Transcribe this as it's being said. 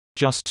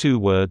Just 2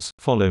 words,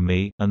 follow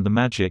me, and the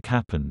magic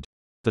happened.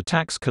 The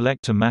tax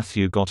collector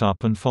Matthew got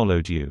up and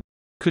followed you.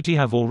 Could he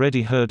have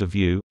already heard of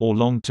you, or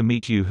longed to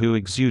meet you who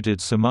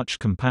exuded so much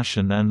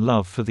compassion and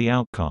love for the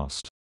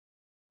outcast?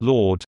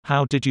 Lord,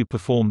 how did you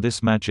perform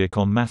this magic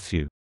on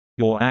Matthew?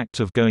 Your act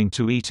of going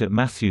to eat at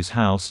Matthew's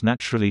house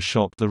naturally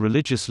shocked the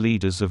religious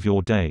leaders of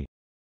your day.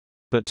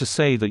 But to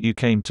say that you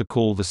came to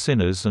call the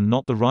sinners and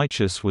not the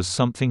righteous was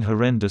something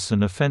horrendous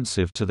and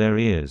offensive to their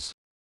ears.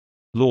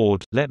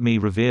 Lord, let me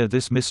revere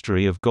this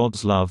mystery of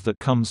God's love that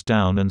comes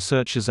down and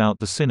searches out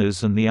the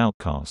sinners and the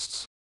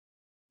outcasts.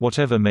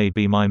 Whatever may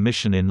be my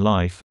mission in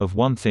life, of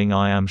one thing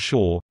I am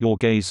sure, your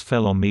gaze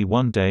fell on me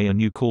one day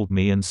and you called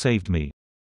me and saved me.